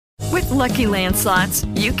Lucky Land Slots,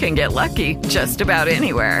 you can get lucky just about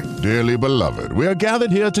anywhere. Dearly beloved, we are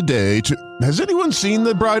gathered here today to... Has anyone seen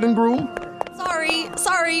the bride and groom?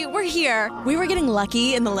 Sorry, we're here. We were getting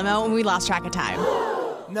lucky in the limo and we lost track of time.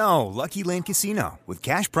 No, Lucky Land Casino, with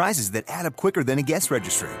cash prizes that add up quicker than a guest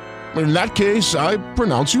registry. In that case, I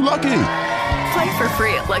pronounce you lucky. Play for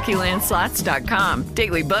free at LuckyLandSlots.com.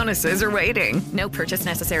 Daily bonuses are waiting. No purchase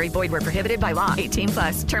necessary. Void where prohibited by law.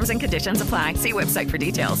 18+. Terms and conditions apply. See website for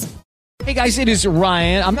details. Hey guys, it is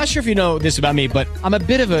Ryan. I'm not sure if you know this about me, but I'm a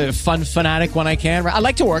bit of a fun fanatic when I can. I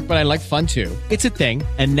like to work, but I like fun too. It's a thing.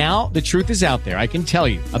 And now the truth is out there. I can tell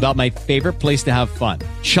you about my favorite place to have fun.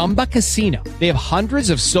 Chumba Casino. They have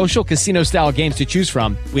hundreds of social casino style games to choose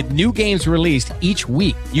from with new games released each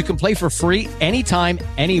week. You can play for free anytime,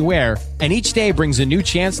 anywhere. And each day brings a new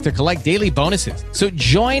chance to collect daily bonuses. So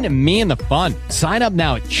join me in the fun. Sign up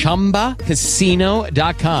now at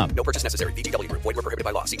ChumbaCasino.com. No purchase necessary. VGW Group. Void where prohibited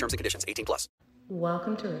by law. See terms and conditions. 18+.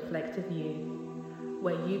 Welcome to Reflective You,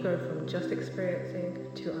 where you go from just experiencing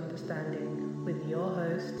to understanding with your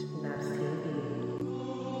host, Naaznin Yusuf.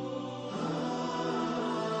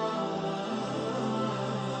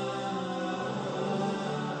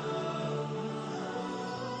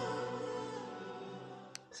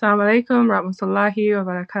 Assalamu alaikum, rahmatullahi wa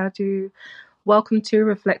barakatuh. Welcome to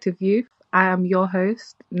Reflective Youth. I am your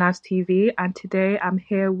host, Naz TV, and today I'm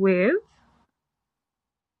here with...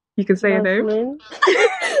 You can say your name.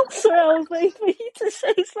 Sorry, I was waiting for you to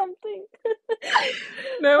say something.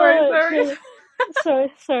 No worries,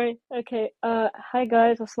 Sorry. Okay. Hi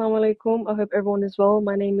guys, assalamu alaikum. I hope everyone is well.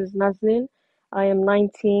 My name is Naaznin. I am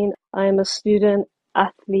 19. I am a student,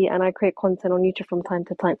 athlete, and I create content on YouTube from time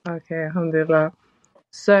to time. Okay, alhamdulillah.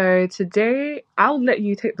 So today, I'll let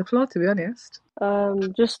you take the floor, to be honest.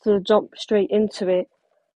 Just to jump straight into it,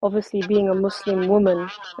 obviously being a Muslim woman,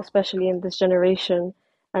 especially in this generation,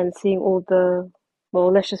 and seeing all the, well,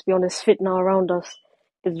 let's just be honest, fitna around us,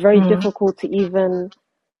 it's very difficult to even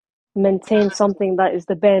maintain something that is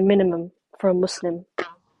the bare minimum for a Muslim.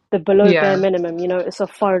 The below bare minimum, it's a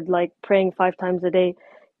fard, like praying 5 times a day.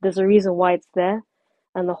 There's a reason why it's there.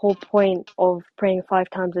 And the whole point of praying 5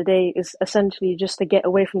 times a day is essentially just to get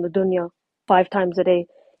away from the dunya 5 times a day.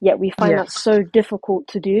 Yet we find that so difficult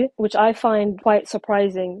to do, which I find quite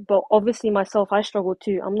surprising. But obviously myself, I struggle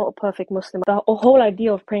too. I'm not a perfect Muslim. The whole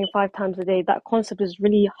idea of praying 5 times a day, that concept is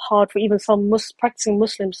really hard for even some practicing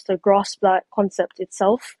Muslims to grasp that concept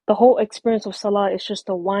itself. The whole experience of Salah is just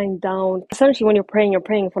to wind down. Essentially when you're praying in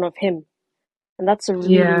front of Him. And that's a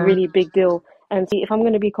really, really big deal. And see, if I'm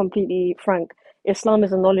going to be completely frank, Islam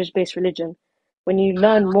is a knowledge-based religion. When you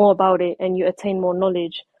learn more about it and you attain more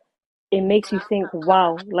knowledge, it makes you think,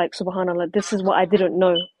 wow, like subhanAllah, this is what I didn't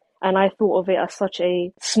know. And I thought of it as such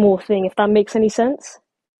a small thing, if that makes any sense.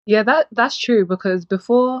 Yeah, that's true, because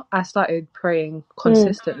before I started praying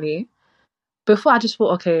consistently, before I just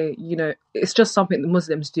thought, okay, it's just something the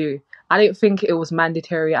Muslims do. I didn't think it was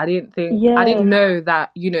mandatory. I didn't know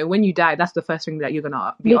that, when you die, that's the first thing that you're going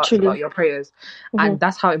to be asked about your prayers. And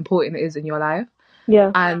that's how important it is in your life.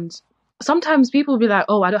 Yeah. And sometimes people will be like,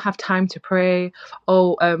 oh, I don't have time to pray.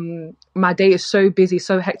 Oh, my day is so busy,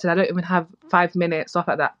 so hectic. I don't even have 5 minutes, stuff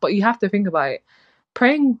like that. But you have to think about it.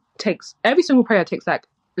 Every single prayer takes like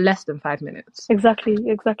less than 5 minutes. Exactly.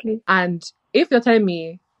 And if you're telling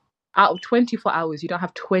me out of 24 hours, you don't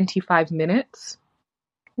have 25 minutes.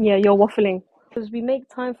 Yeah, you're waffling. Because we make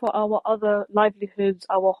time for our other livelihoods,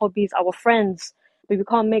 our hobbies, our friends. But we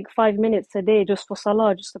can't make 5 minutes a day just for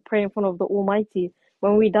Salah, just to pray in front of the Almighty.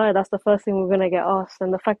 When we die, that's the first thing we're going to get asked.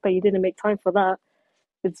 And the fact that you didn't make time for that,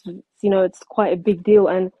 it's quite a big deal.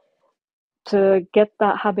 And to get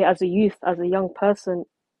that habit as a youth, as a young person,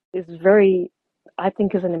 is I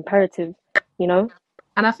think is an imperative, And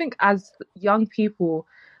I think as young people,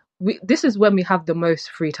 this is when we have the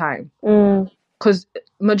most free time. Because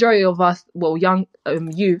majority of us, young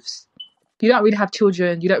youths, you don't really have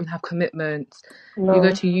children, you don't even have commitments. No. You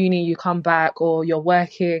go to uni, you come back, or you're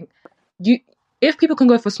working. If people can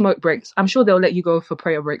go for smoke breaks, I'm sure they'll let you go for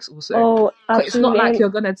prayer breaks also. Oh, absolutely. It's not like you're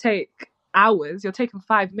going to take hours, you're taking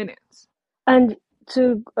 5 minutes. And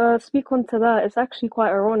to speak on to that, it's actually quite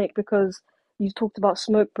ironic because you talked about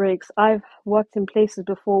smoke breaks. I've worked in places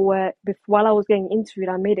before where, while I was getting interviewed,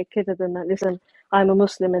 I made it clear to them that, listen, I'm a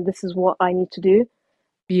Muslim and this is what I need to do.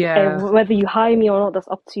 Yeah. And whether you hire me or not, that's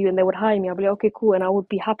up to you. And they would hire me. I'd be like, okay, cool. And I would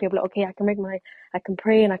be happy. I'd be like, okay, I can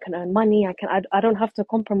pray and I can earn money. I don't have to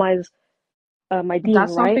compromise my deen,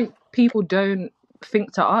 That's right? something people don't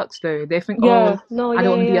think to ask though. They think, I don't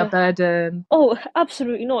want to be a burden. Oh,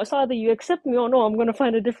 absolutely not. It's either you accept me or no, I'm going to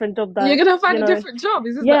find a different job. You're going to find a different job.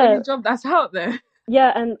 Is this the only job that's out there?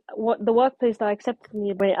 Yeah, and what the workplace that accepted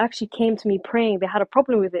me, when it actually came to me praying, they had a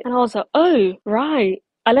problem with it. And I was like, oh, right.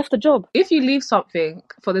 I left the job. If you leave something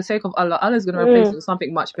for the sake of Allah, Allah's going to replace it with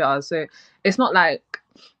something much better. So it's not like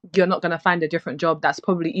you're not going to find a different job that's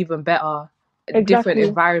probably even better, different Exactly.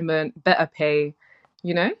 environment, better pay,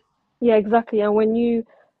 you know? Yeah, exactly. And when you,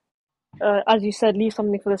 as you said, leave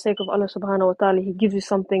something for the sake of Allah subhanahu wa ta'ala, He gives you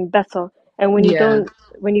something better. And when you Yeah, don't,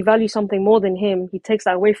 when you value something more than Him, He takes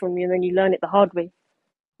that away from you and then you learn it the hard way.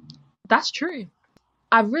 that's true.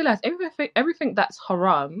 I've realized everything that's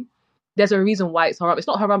haram, there's a reason why it's haram. It's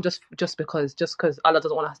not haram just because Allah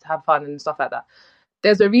doesn't want us to have fun and stuff like that.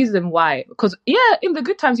 There's a reason why. Because yeah, in the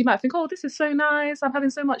good times you might think, oh, this is so nice, I'm having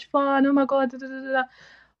so much fun, oh my god, da, da, da, da.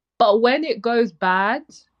 But when it goes bad,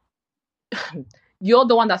 you're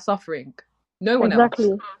the one that's suffering, no one else.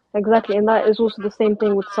 Exactly. And that is also the same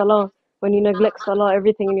thing with Salah. When you neglect Salah,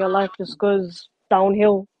 everything in your life just goes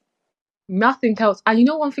downhill. Nothing else. And you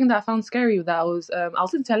know one thing that I found scary, that I was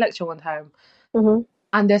listening to a lecture one time, Mm-hmm.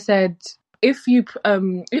 and they said if you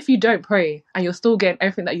don't pray and you're still getting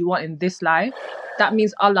everything that you want in this life, that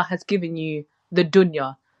means Allah has given you the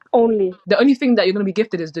dunya. The only thing that you're going to be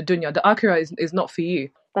gifted is the dunya. The akhirah is not for you.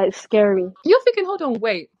 That is scary. You're thinking, hold on,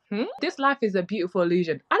 wait, this life is a beautiful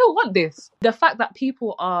illusion. I don't want this. The fact that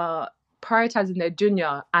people are prioritizing their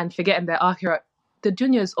dunya and forgetting their akhirah, the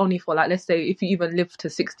dunya is only for, like, let's say if you even live to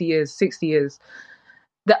 60 years.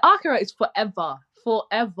 The akhirah is forever,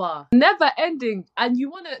 never ending, and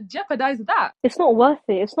you want to jeopardize that. It's not worth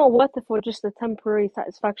it. It's not worth it for just a temporary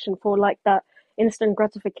satisfaction, for like that instant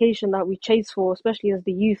gratification that we chase for, especially as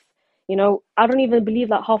the youth. You know, I don't even believe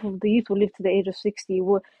that half of the youth will live to the age of 60.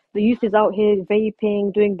 The youth is out here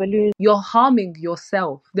vaping, doing balloons. You're harming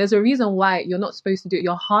yourself. There's a reason why you're not supposed to do it.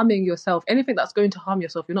 You're harming yourself. Anything that's going to harm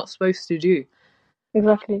yourself, you're not supposed to do.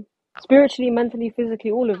 Exactly. Spiritually, mentally,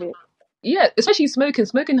 physically, all of it. Yeah, especially smoking.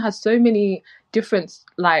 Smoking has so many different,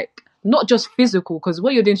 like, not just physical, because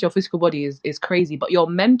what you're doing to your physical body is crazy, but your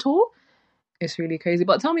mental is really crazy.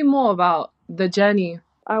 But tell me more about the journey.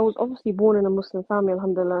 I was obviously born in a Muslim family,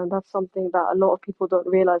 alhamdulillah, and that's something that a lot of people don't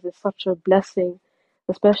realize is such a blessing,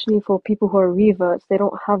 especially for people who are reverts. They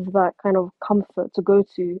don't have that kind of comfort to go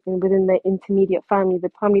to within their intermediate family,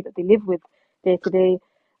 the family that they live with day to day.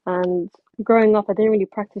 And growing up, I didn't really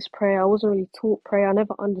practice prayer. I wasn't really taught prayer. I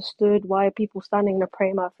never understood why people standing in a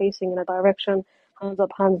prayer mat facing in a direction, hands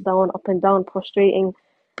up, hands down, up and down, prostrating.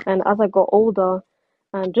 And as I got older,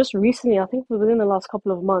 and just recently, I think within the last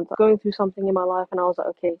couple of months, going through something in my life, and I was like,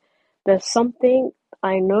 okay, there's something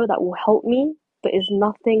I know that will help me, but it's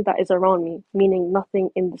nothing that is around me, meaning nothing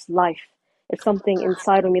in this life. It's something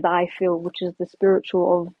inside of me that I feel, which is the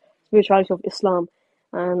spirituality of Islam.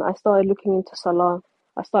 And I started looking into Salah.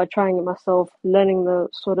 I started trying it myself, learning the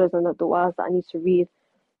surahs and the du'as that I need to read.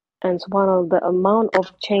 And subhanAllah, the amount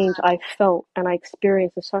of change I felt and I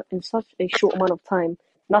experienced in such a short amount of time,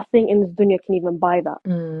 nothing in this dunya can even buy that.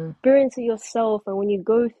 Experience it yourself, and when you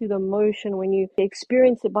go through the motion, when you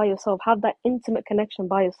experience it by yourself, have that intimate connection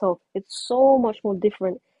by yourself, it's so much more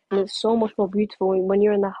different and it's so much more beautiful. When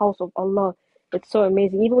you're in the house of Allah, it's so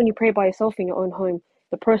amazing. Even when you pray by yourself in your own home,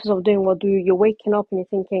 the process of doing wudu, you're waking up and you're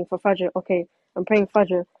thinking for Fajr, okay, I'm praying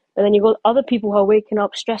Fajr. And then you got other people who are waking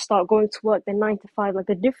up, stressed out, going to work, they're 9 to 5. Like,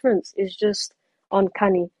 the difference is just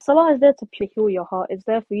uncanny. Salah is there to heal your heart. It's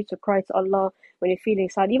there for you to cry to Allah when you're feeling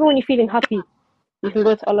sad. Even when you're feeling happy, you can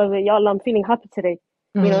go to Allah and say, Ya Allah, I'm feeling happy today.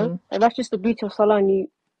 You know? And that's just the beauty of Salah. And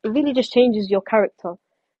it really just changes your character.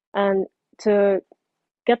 And to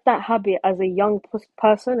get that habit as a young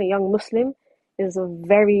person, a young Muslim,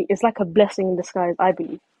 it's like a blessing in disguise, I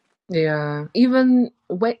believe. Yeah. Even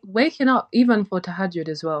waking up, even for tahajjud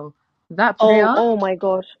as well. That prayer. Oh my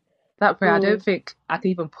gosh. That prayer, I don't think I can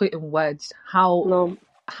even put in words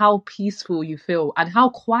how peaceful you feel and how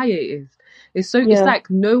quiet it is. It's like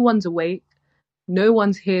no one's awake, no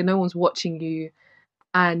one's here, no one's watching you,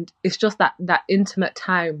 and it's just that intimate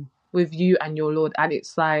time with you and your Lord. And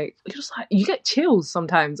it's like, you're just like, you get chills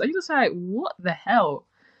sometimes, and you're just like, what the hell?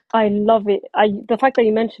 I love it. The fact that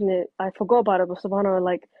you mentioned it, I forgot about it, but subhanAllah,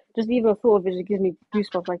 like, just even the thought of it just gives me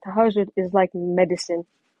goosebumps. Like, tahajjud is like medicine.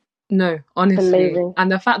 No, honestly. Amazing.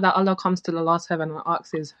 And the fact that Allah comes to the last heaven and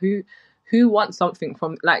asks is, who wants something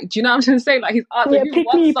from, like, do you know what I'm trying to say? Like, he's asking, who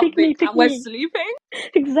wants something, and we're sleeping?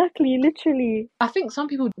 Exactly, literally. I think some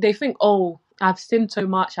people, they think, oh, I've sinned so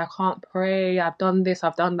much, I can't pray, I've done this,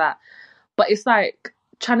 I've done that. But it's like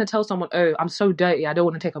trying to tell someone, oh, I'm so dirty, I don't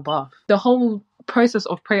want to take a bath. The whole process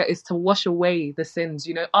of prayer is to wash away the sins,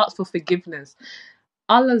 you know, ask for forgiveness.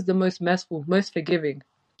 Allah's the most merciful, most forgiving.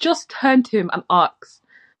 Just turn to him and ask.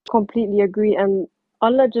 Completely agree. And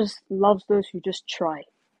Allah just loves those who just try.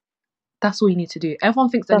 That's all you need to do. Everyone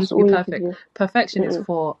thinks they need That's to be all you need to perfect. do. Perfection is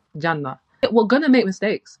for Jannah. We're gonna make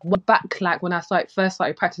mistakes. Back like when I first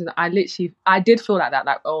started practicing, I did feel like that.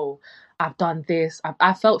 Like, oh, I've done this.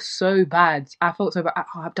 I felt so bad. Oh,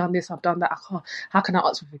 I've done this. I've done that. How can I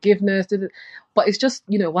ask for forgiveness? But it's just,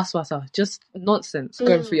 waswasa, just nonsense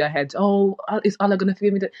going through your head. Oh, is Allah gonna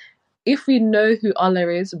forgive me? If we know who Allah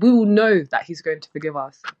is, we will know that He's going to forgive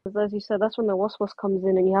us. As you said, that's when the waswas comes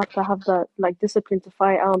in, and you have to have that like discipline to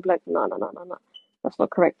fight out and be like, no, that's not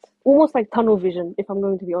correct. Almost like tunnel vision, if I'm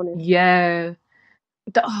going to be honest. Yeah,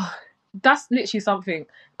 that's literally something.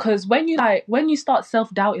 Because when you start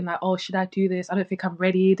self-doubting, like, oh, should I do this? I don't think I'm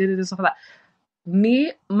ready. Stuff like that.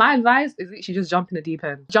 My advice is literally just jump in the deep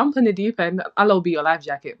end. Jump in the deep end. Allah will be your life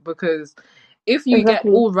jacket, because if you get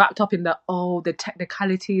all wrapped up in the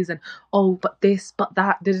technicalities and but this, but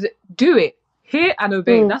that, do it. Hear and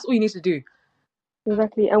obey. That's all you need to do.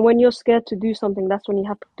 Exactly. And when you're scared to do something, that's when you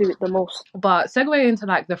have to do it the most. But segue into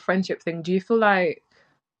like the friendship thing, do you feel like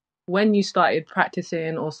when you started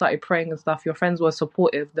practicing or started praying and stuff, your friends were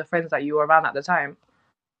supportive, the friends that you were around at the time?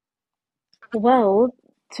 Well,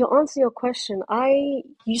 to answer your question, I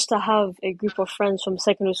used to have a group of friends from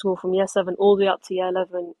secondary school, from year 7 all the way up to year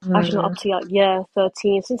 11. Actually, not up to year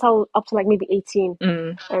 13, since I was up to like maybe 18.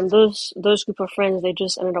 And those group of friends, they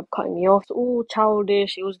just ended up cutting me off. All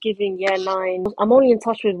childish. It was giving year 9. I'm only in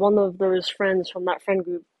touch with one of those friends from that friend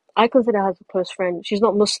group. I consider her as a close friend. She's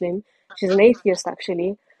not Muslim. She's an atheist,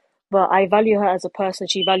 actually. But I value her as a person.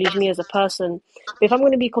 She values me as a person. But if I'm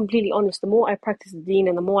going to be completely honest, the more I practice the deen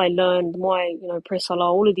and the more I learn, the more I, pray salah,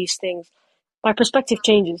 all of these things, my perspective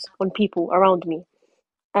changes on people around me.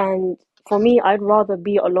 And for me, I'd rather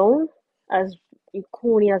be alone, as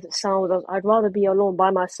corny as it sounds, I'd rather be alone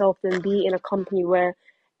by myself than be in a company where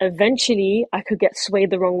eventually I could get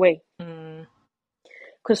swayed the wrong way.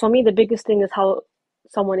 Because for me, the biggest thing is how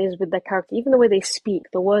someone is with their character, even the way they speak,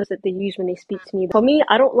 the words that they use when they speak to me. For me,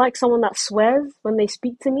 I don't like someone that swears when they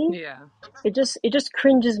speak to me. Yeah, it just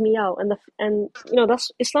cringes me out. And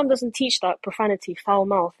that's Islam doesn't teach that profanity, foul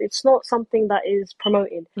mouth. It's not something that is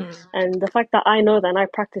promoted. And the fact that I know that and I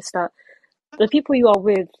practice that, the people you are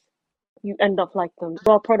with, you end up like them.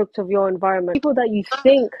 You are a product of your environment. People that you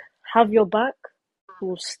think have your back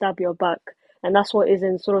will stab your back. And that's what is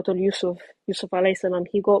in Surah Yusuf alayhi salam.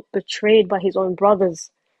 He got betrayed by his own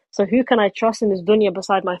brothers. So who can I trust in this dunya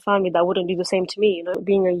beside my family that wouldn't do the same to me?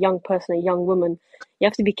 Being a young person, a young woman, you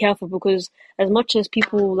have to be careful, because as much as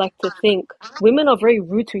people like to think, women are very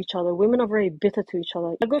rude to each other. Women are very bitter to each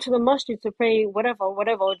other. I go to the masjid to pray, whatever,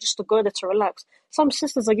 just to go there to relax. Some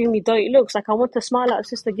sisters are giving me dirty looks. Like, I want to smile at a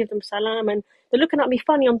sister, give them salam, and they're looking at me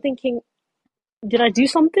funny. I'm thinking, did I do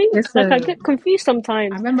something? Listen, like, I get confused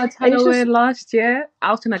sometimes. I remember Tanaway last year. I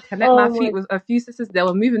was going to connect my feet with a few sisters. They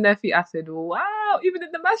were moving their feet. I said, wow, even in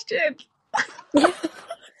the masjid.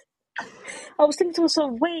 I was thinking to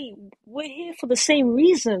myself, wait, we're here for the same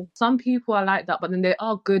reason. Some people are like that, but then they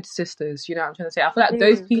are good sisters. You know what I'm trying to say? I feel like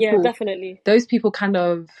those people, yeah, definitely. Those people kind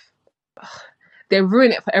of, they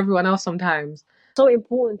ruin it for everyone else sometimes. So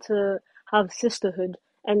important to have sisterhood.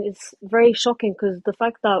 And it's very shocking, because the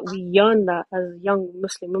fact that we yearn that as young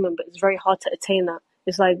Muslim women, but it's very hard to attain that.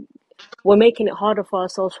 It's like we're making it harder for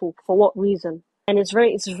ourselves for what reason? And it's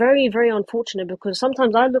very, very unfortunate, because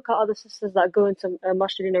sometimes I look at other sisters that go into a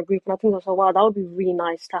masjid in a group, and I think, oh, wow, that would be really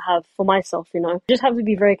nice to have for myself, You just have to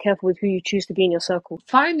be very careful with who you choose to be in your circle.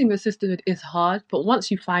 Finding the sisterhood is hard, but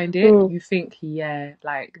once you find it, you think, yeah,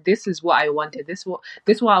 like, this is what I wanted. This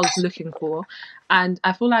is what I was looking for. And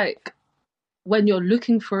I feel like when you're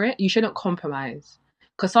looking for it, you shouldn't compromise.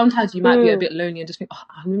 Because sometimes you might be a bit lonely and just think, oh,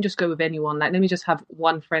 let me just go with anyone. Like, let me just have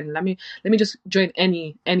one friend. Let me just join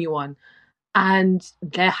anyone. And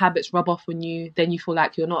their habits rub off on you. Then you feel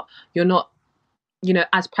like you're not,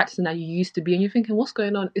 as practicing as you used to be. And you're thinking, what's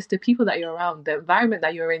going on? It's the people that you're around, the environment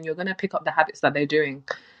that you're in. You're going to pick up the habits that they're doing.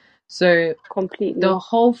 So completely, the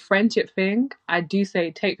whole friendship thing, I do say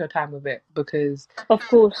take your time with it, because of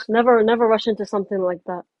course, never rush into something like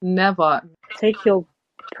that. Never. Take your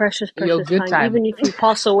precious your good time. Even if you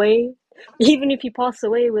pass away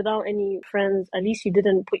without any friends, at least you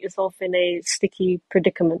didn't put yourself in a sticky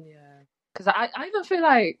predicament. Yeah, because I even feel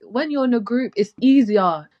like when you're in a group, it's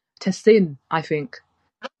easier to sin, I think.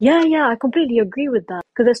 Yeah, I completely agree with that.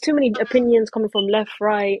 Because there's too many opinions coming from left,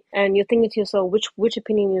 right, and you're thinking to yourself, which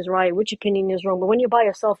opinion is right, which opinion is wrong. But when you're by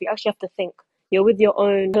yourself, you actually have to think. You're with your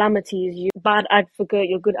own calamities. You're bad advocate,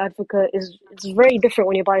 you're good advocate. It's very different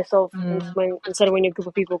when you're by yourself instead of when you're a group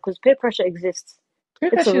of people, because peer pressure exists.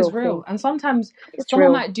 Peer It's a pressure is real real. thing. And sometimes It's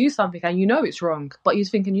someone real. might do something and you know it's wrong, but you're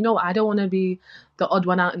thinking, you know what, I don't want to be the odd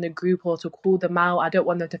one out in the group or to call them out. I don't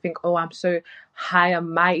want them to think, oh, I'm so high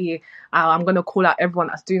and mighty. I'm going to call out everyone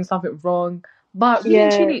that's doing something wrong. But really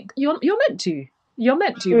and Yeah. truly, you're meant to. You're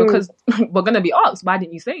meant to, Mm. because we're going to be asked, why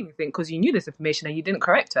didn't you say anything? Because you knew this information and you didn't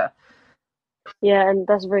correct her. Yeah, and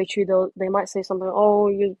that's very true though. They might say something, oh,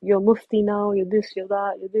 you're mufti now, you're this, you're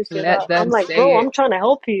that, you're this, you're Let that. I'm them like, say bro, it. I'm trying to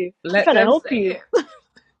help you. I'm Let trying to them help say you. it.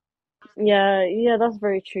 Yeah, that's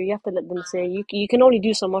very true. You have to let them say. You can only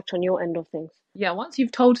do so much on your end of things. Yeah, once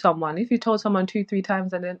you've told someone, if you've told someone 2, 3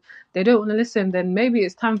 times and then they don't want to listen, then maybe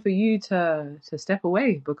it's time for you to step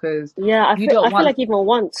away, because Yeah, you don't I feel want. like even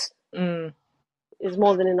once Mm, is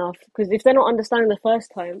more than enough. Because if they're not understanding the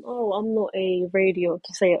first time, oh, I'm not a radio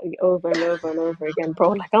to say it over and over and over again, bro.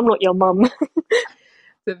 Like, I'm not your mum.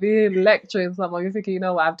 to be lecturing someone, you're thinking, you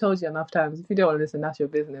know what, I've told you enough times. If you don't want to listen, that's your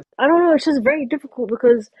business. I don't know, it's just very difficult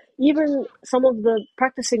because even some of the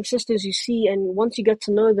practicing sisters you see, and once you get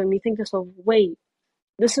to know them, you think to yourself, wait,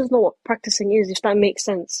 this is not what practicing is, if that makes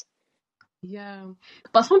sense. Yeah,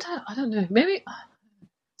 but sometimes I don't know. Maybe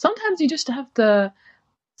sometimes you just have to.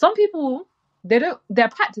 Some people they're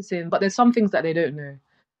practicing, but there's some things that they don't know.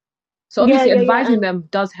 So Yeah, obviously yeah, yeah. advising And them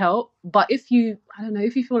does help, but if you, I don't know,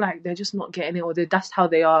 if you feel like they're just not getting it or that's how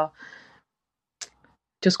they are,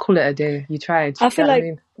 just call it a day. You tried. I Do you feel know what I like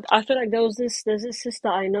mean? there's this sister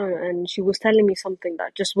I know, and she was telling me something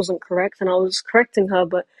that just wasn't correct, and I was correcting her,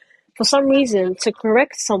 but for some reason, to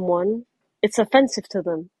correct someone, it's offensive to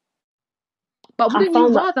them. But I wouldn't you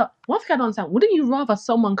found that, rather, one thing I don't understand, wouldn't you rather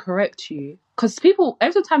someone correct you? Because people,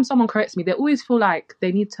 every time someone corrects me, they always feel like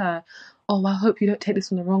they need to, oh, I hope you don't take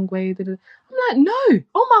this in the wrong way. I'm like, no.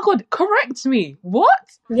 Oh my God, correct me.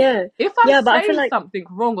 What? yeah, If I'm yeah, but I feel saying like, something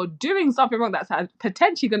wrong or doing something wrong that's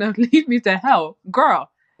potentially going to lead me to hell,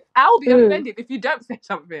 girl, I'll be mm, offended if you don't say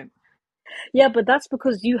something. yeah, but that's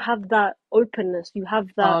because you have that openness,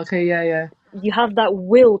 Oh, okay, yeah. you have that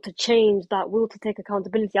will to change, that will to take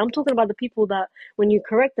accountability. I'm talking about the people that when you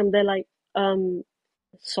correct them, they're like, um,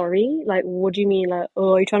 sorry, like, what do you mean? Like,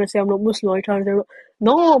 oh, are you trying to say I'm not Muslim? Are you trying to say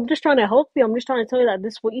no? I'm just trying to help you. I'm just trying to tell you that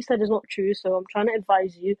this what you said is not true. So I'm trying to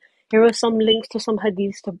advise you. Here are some links to some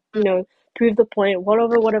hadiths to prove the point.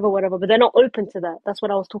 Whatever. But they're not open to that. That's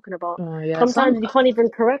what I was talking about. Oh, yeah. Sometimes you can't even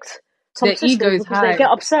correct some Their ego sisters is because they high. get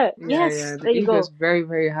upset. Yeah. Yes, The there you ego is go. very,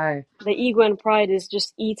 very high. The ego and pride is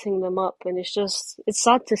just eating them up, and it's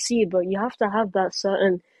sad to see, but you have to have that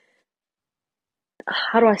certain,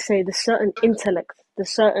 how do I say, the certain intellect, the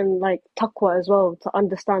certain like taqwa as well, to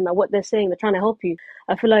understand that what they're saying, they're trying to help you.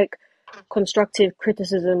 I feel like constructive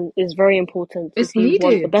criticism is very important It's if you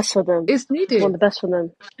want the needed. best for them. It's If you want needed. the best for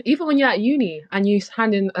them. Even when you're at uni and you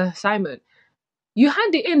hand in an assignment, you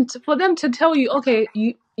hand it in for them to tell you, okay,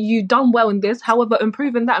 you done well in this. However,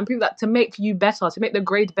 improve that to make you better, to make the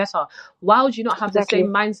grade better. Why would you not have the same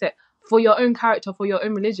Exactly. mindset for your own character, for your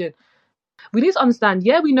own religion? We need to understand,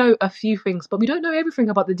 yeah, we know a few things, but we don't know everything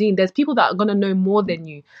about the deen. There's people that are going to know more than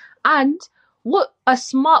you. And what a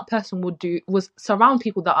smart person would do was surround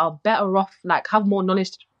people that are better off, like have more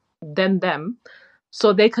knowledge than them,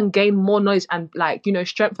 so they can gain more knowledge and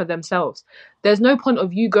strengthen themselves. There's no point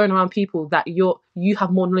of you going around people that you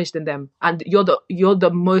have more knowledge than them and you're the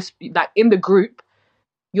most, like, in the group,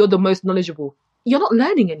 you're the most knowledgeable. You're not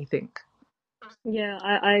learning anything. Yeah,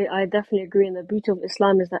 I definitely agree. And the beauty of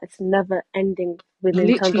Islam is that it's never ending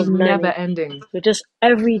within terms Literally of never learning. ending. You're just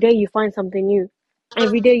every day you find something new.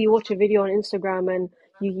 Every day you watch a video on Instagram and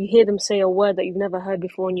you hear them say a word that you've never heard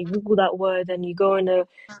before, and you Google that word and you go in a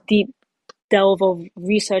deep delve of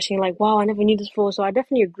researching, like, wow, I never knew this before. So I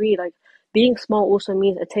definitely agree. Like, being smart also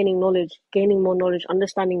means attaining knowledge, gaining more knowledge,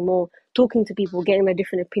 understanding more, talking to people, getting their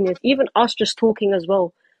different opinions. Even us just talking as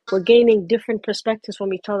well. We're gaining different perspectives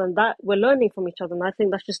from each other, and that we're learning from each other. And I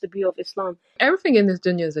think that's just the beauty of Islam. Everything in this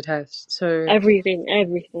dunya is a test. So, Everything.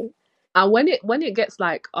 and when it gets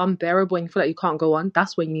like unbearable and you feel like you can't go on,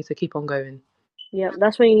 that's when you need to keep on going. Yeah,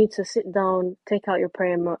 that's when you need to sit down, take out your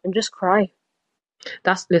prayer mat, and just cry.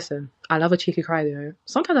 Listen, I love a cheeky cry,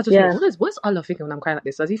 Sometimes I just Yeah. think, what's Allah thinking when I'm crying like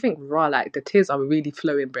this? Does he think, raw, like the tears are really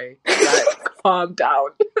flowing, bro? Like, calm down.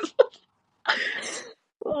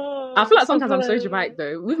 I feel like sometimes I'm so dramatic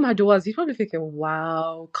though. With my doors, he's probably thinking,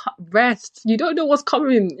 wow, rest. You don't know what's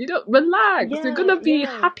coming. You don't relax. You're Yeah, gonna be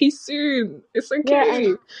yeah. happy soon. It's Yeah, okay.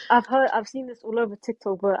 and I've seen this all over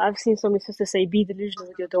TikTok, but I've seen so many sisters say, be delusional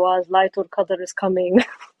with your du'as, Laylatul Qadr is coming.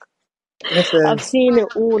 Listen, I've seen it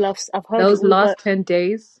all, I've heard it those all, last but 10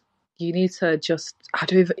 days, you need to just, I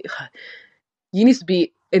don't even, you need to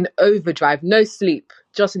be in overdrive, no sleep,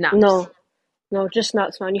 just naps. no. No, just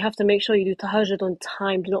snacks, man. You have to make sure you do tahajjud on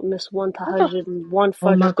time. Do not miss one Oh, tahajjud and one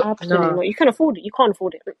oh my fajr. god, Absolutely no. not. You can afford it. You can't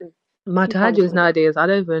afford it. Mm-mm. My You can't tahajjuds afford it. nowadays, I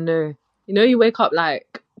don't even know. You know, you wake up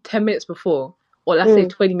like 10 minutes before, or let's say Mm.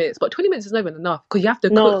 20 minutes, but 20 minutes is not even enough because you have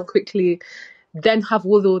to cook No. quickly, then have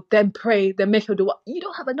wudu, then pray, then make your dua. You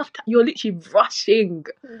don't have enough time. You're literally rushing.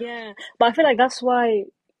 Yeah. But I feel like that's why,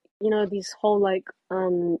 these whole like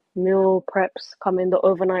meal preps come in, the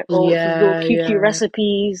overnight oats, these little Yeah, cute yeah.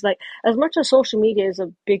 recipes. Like as much as social media is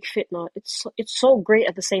a big fitna, it's so great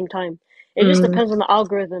at the same time. It just Mm, depends on the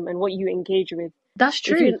algorithm and what you engage with. that's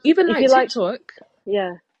If true. you Even if like you like, TikTok,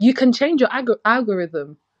 yeah, you can change your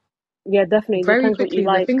algorithm yeah, definitely very depends what you quickly. The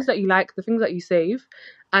like. things that you like, the things that you save,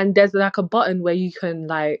 and there's like a button where you can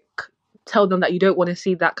like tell them that you don't want to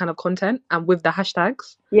see that kind of content, and with the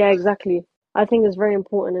hashtags. Yeah, exactly. I think it's very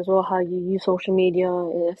important as well how you use social media.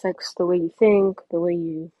 It affects the way you think, the way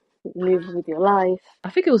you move with your life. I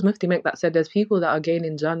think it was Mufti Menk that said there's people that are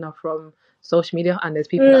gaining Jannah from social media and there's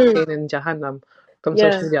people that Mm, are gaining Jahannam from social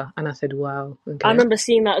yeah, media. And I said, wow, I okay. remember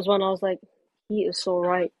seeing that as well. And I was like, he is so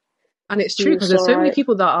right. And it's He true is because so there's so many right.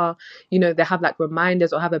 people that are, they have like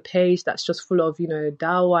reminders or have a page that's just full of,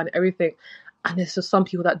 dawah and everything. And there's just some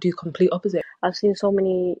people that do complete opposite. I've seen so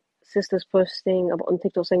many sisters posting about on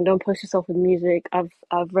TikTok saying, "Don't post yourself with music." I've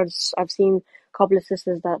seen a couple of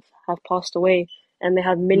sisters that have passed away, and they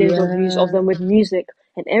had millions of views of them Yeah. with music,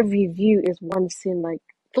 and every view is one sin. Like,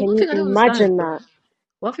 But can one you thing I don't understand, imagine that?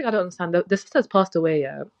 one thing I don't understand, the sister's passed away,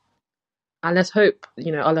 yeah. And let's hope,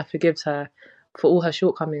 Allah forgives her for all her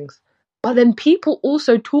shortcomings. But then people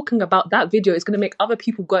also talking about that video is going to make other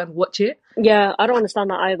people go and watch it. Yeah, I don't understand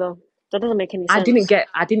that either. That doesn't make any sense. I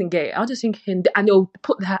didn't get it. I was just thinking, and they'll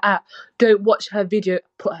put her at, don't watch her video,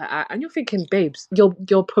 put her at. And you're thinking, babes,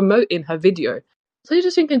 you're promoting her video. So you're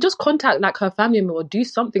just thinking, just contact like her family member or do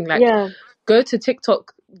something like Yeah, go to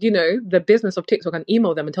TikTok, the business of TikTok and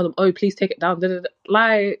email them and tell them, oh, please take it down. Da, da, da.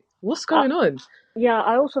 Like, what's I, going on? yeah,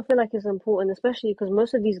 I also feel like it's important, especially because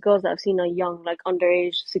most of these girls that I've seen are young, like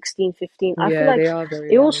underage, 16, 15. I feel Yeah, like they are very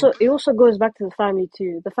it young. also it also goes back to the family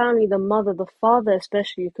too. The family, the mother, the father,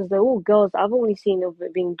 especially because they're all girls. I've only seen of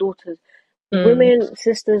it being daughters. Mm, Women,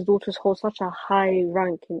 sisters, daughters hold such a high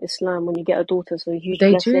rank in Islam when you get a daughter, so a huge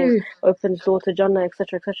they blessing, do. opens door to Jannah,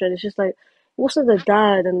 etc., etc. And it's just like, also the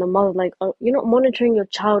dad and the mother, like, you're not monitoring your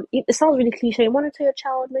child. It sounds really cliche, monitor your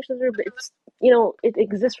child, make sure they're, but it's, it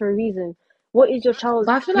exists for a reason. What is your child?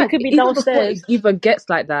 But I feel You like could be even before it downstairs. even gets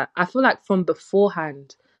like that, I feel like from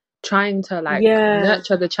beforehand, trying to like Yeah,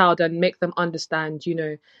 nurture the child and make them understand,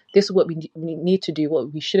 this is what we need to do,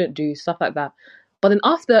 what we shouldn't do, stuff like that. But then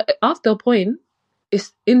after a point,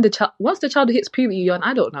 it's in the child. Once the child hits puberty, you're an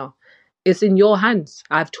adult now. It's in your hands.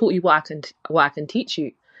 I've taught you what I can teach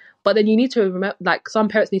you. But then you need to remember, like some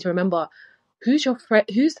parents need to remember, who's your friend,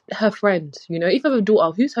 who's her friend. If you have a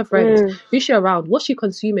daughter, who's her friends, mm, who's she around, what's she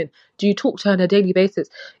consuming, do you talk to her on a daily basis,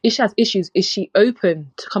 if she has issues, is she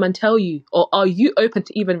open to come and tell you, or are you open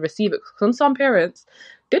to even receive it? Because some parents,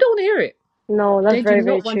 they don't want to hear it. no, that's They do very,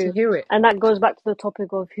 very not want to true. hear it. And that goes back to the topic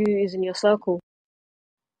of who is in your circle.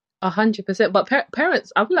 100%. But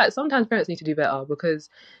parents, I feel like sometimes parents need to do better because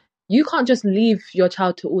you can't just leave your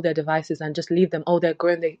child to all their devices and just leave them, oh, they're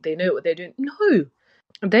grown, they know what they're doing. No,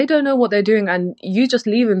 they don't know what they're doing, and you just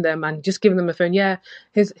leaving them and just giving them a phone. Yeah,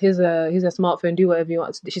 here's a smartphone, do whatever you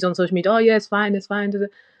want. She's on social media. Oh yeah, it's fine, it's fine.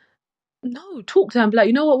 No, talk to them. Be like,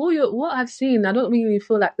 you know what I've seen, I don't really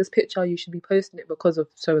feel like this picture, you should be posting it because of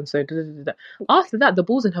so and so. After that, the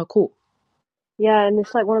ball's in her court. Yeah, and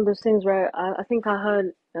it's like one of those things where I think I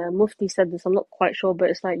heard Mufti said this, I'm not quite sure, but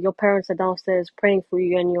it's like your parents are downstairs praying for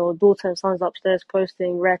you and your daughter and son's upstairs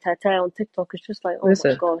posting rat-tat on TikTok. It's just like, oh my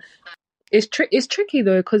Listen, gosh. it's tricky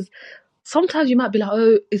though, because sometimes you might be like,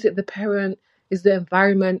 oh, is it the parent? Is the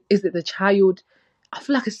environment? Is it the child? I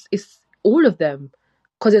feel like it's all of them.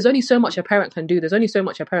 Because there's only so much a parent can do. There's only so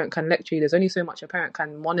much a parent can lecture you. There's only so much a parent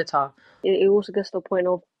can monitor. It also gets to a point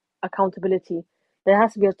of accountability. There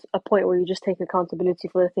has to be a point where you just take accountability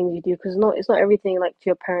for the things you do, because it's not everything like to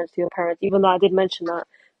your parents, even though I did mention that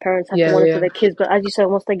parents have to Yeah, monitor yeah. their kids. But as you said,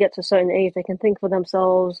 once they get to a certain age, they can think for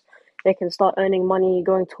themselves, they can start earning money,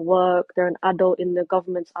 going to work, they're an adult in the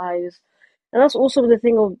government's eyes. And that's also the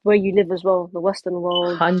thing of where you live as well, the Western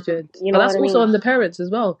world. Hundreds. You But know that's what I also mean? on the parents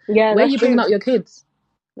as well. Yeah, Where are that's you bringing true. up your kids?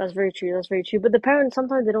 That's very true. That's very true. But the parents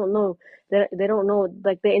sometimes they don't know. They don't know.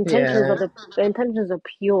 Like Yeah. their intentions are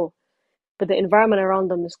pure, but the environment around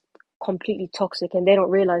them is completely toxic, and they don't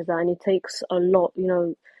realize that. And it takes a lot.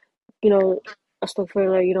 You know,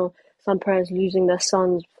 astaghfirullah. Some parents losing their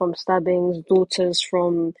sons from stabbings, daughters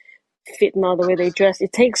from fitna, the way they dress.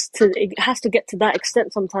 It has to get to that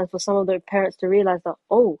extent sometimes for some of their parents to realize that,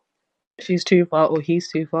 oh, She's too far or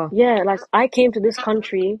he's too far. Yeah, like I came to this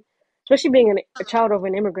country, especially being a child of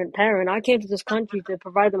an immigrant parent. I came to this country to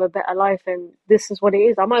provide them a better life, and this is what it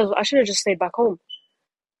is. I should have just stayed back home.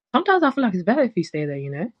 Sometimes I feel like it's better if you stay there,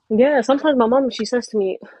 you know? Yeah, sometimes my mom, she says to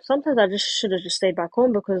me, sometimes I just should have just stayed back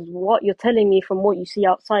home because what you're telling me from what you see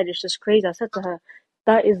outside is just crazy. I said to her,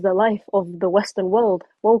 that is the life of the Western world.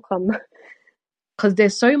 Welcome. Because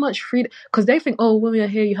there's so much freedom. Because they think, oh, when we are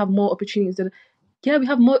here, you have more opportunities. Yeah, we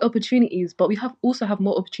have more opportunities, but we also have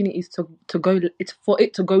more opportunities to go. It's for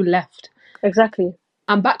it to go left. Exactly.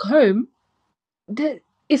 And back home, I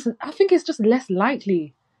think it's just less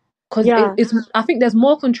likely. Because Yeah, I think there's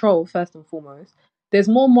more control, first and foremost. There's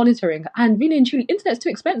more monitoring. And really and truly, internet's too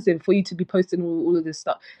expensive for you to be posting all of this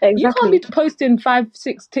stuff. You can't be exactly. posting 5,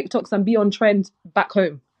 6 TikToks and be on trend back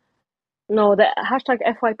home. No, the hashtag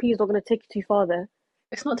FYP is not going to take you too far there.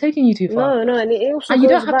 It's not taking you too far. No, and it also And you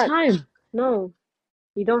goes don't have back. time. No,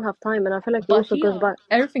 you don't have time, and I feel like it But also here, goes back.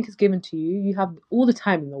 everything is given to you. You have all the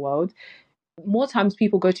time in the world. More times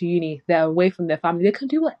people go to uni, they're away from their family. They can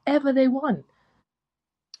do whatever they want.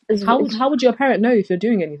 How would your parent know if you're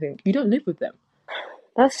doing anything? You don't live with them.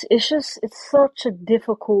 It's such a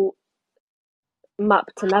difficult map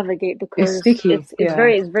to navigate It's because sticky. Yeah.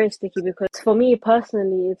 it's very sticky because for me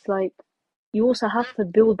personally, it's like you also have to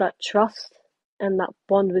build that trust and that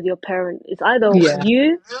bond with your parent. It's either Yeah.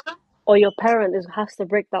 you or your parent has to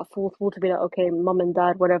break that fourth wall to be like, okay, mum and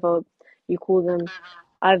dad, whatever you call them,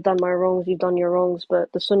 I've done my wrongs, you've done your wrongs,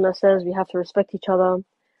 but the Sunnah says we have to respect each other.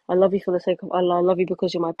 I love you for the sake of Allah. I love you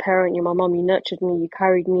because you're my parent, you're my mum, you nurtured me, you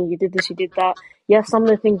carried me, you did this, you did that. Yes, some of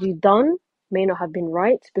the things you've done may not have been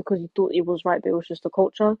right because you thought it was right, but it was just a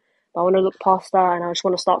culture. But I want to look past that and I just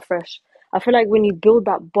want to start fresh. I feel like when you build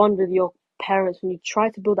that bond with your parents, when you try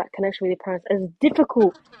to build that connection with your parents, as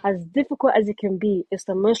difficult as it can be, it's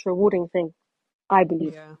the most rewarding thing, I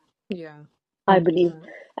believe. Yeah. Yeah. I believe. 100%.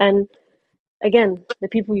 And again, the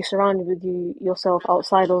people you surround with yourself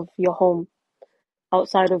outside of your home,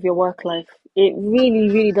 outside of your work life, it really,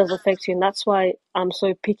 really does affect you. And that's why I'm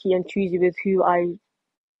so picky and choosy with who I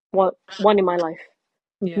want in my life,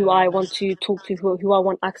 who Yeah. I want to talk to, who I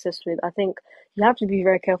want access with. I think you have to be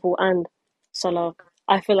very careful. And Salah,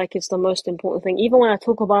 I feel like it's the most important thing. Even when I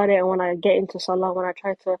talk about it and when I get into Salah, when I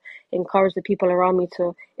try to encourage the people around me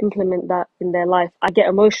to implement that in their life, I get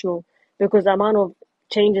emotional because the amount of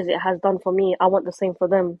changes it has done for me, I want the same for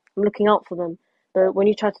them. I'm looking out for them. But when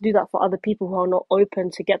you try to do that for other people who are not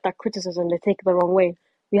open to get that criticism, they take it the wrong way.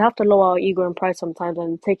 We have to lower our ego and pride sometimes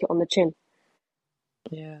and take it on the chin.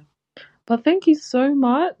 Yeah. But thank you so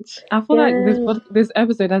much. I feel like Yeah, this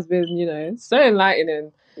episode has been, so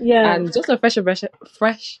enlightening yeah, and just a fresh.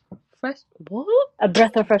 What? a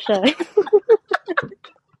breath of fresh air.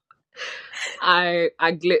 I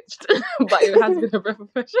glitched, but it has been a breath of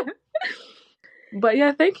fresh air. But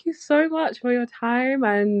yeah, thank you so much for your time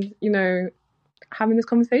and having this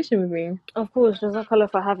conversation with me. Of course,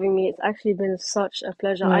 Jazakallah for having me. It's actually been such a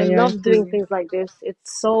pleasure. Oh I yeah, love doing too. things like this.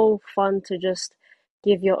 It's so fun to just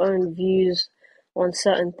give your own views on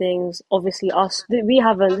certain things. Obviously, we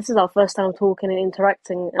haven't, this is our first time talking and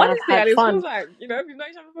interacting, and I've Honestly, had and it feels fun. like we've known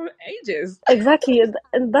each other for ages. Exactly,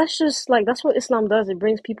 and that's just like, that's what Islam does. It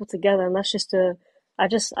brings people together, and that's just I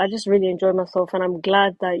just really enjoy myself, and I'm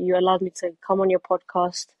glad that you allowed me to come on your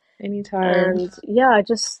podcast. Anytime. And yeah,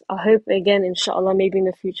 I hope again, inshallah, maybe in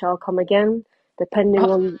the future I'll come again, depending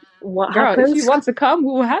Oh, on what girl, if you happens. want to come,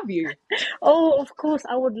 we will have you. Oh, of course,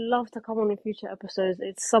 I would love to come on in future episodes.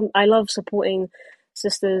 I love supporting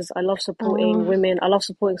sisters, I love supporting Oh, women, I love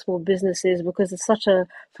supporting small businesses because it's such a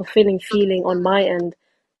fulfilling feeling on my end.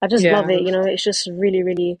 I just love yeah. it, it's just really,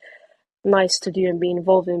 really nice to do and be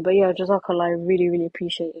involved in. But yeah, Jazakallah, I really, really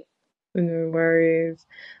appreciate it. No worries.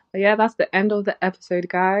 But yeah, that's the end of the episode,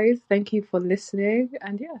 guys. Thank you for listening.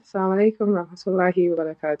 And yeah, assalamu alaikum wa rahmatullahi wa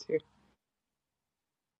barakatuh.